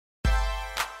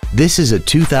This is a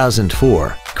 2004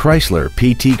 Chrysler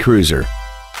PT Cruiser.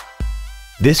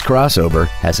 This crossover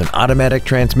has an automatic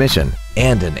transmission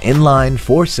and an inline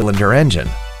 4-cylinder engine.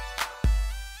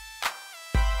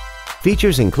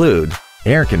 Features include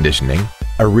air conditioning,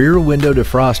 a rear window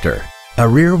defroster, a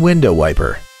rear window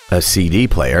wiper, a CD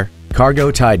player,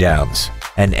 cargo tie-downs,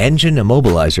 an engine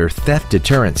immobilizer theft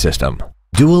deterrent system,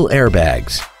 dual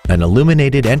airbags, an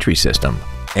illuminated entry system,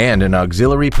 and an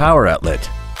auxiliary power outlet.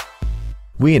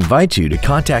 We invite you to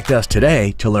contact us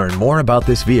today to learn more about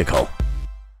this vehicle.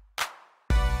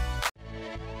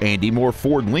 Andy Mohr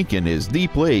Ford Lincoln is the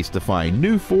place to find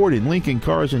new Ford and Lincoln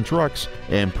cars and trucks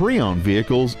and pre-owned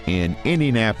vehicles in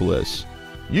Indianapolis.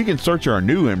 You can search our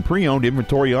new and pre-owned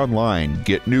inventory online,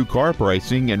 get new car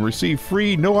pricing, and receive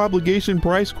free no-obligation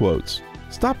price quotes.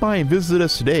 Stop by and visit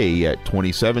us today at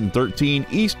 2713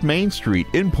 East Main Street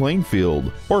in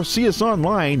Plainfield, or see us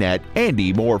online at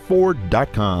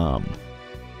andymohrford.com.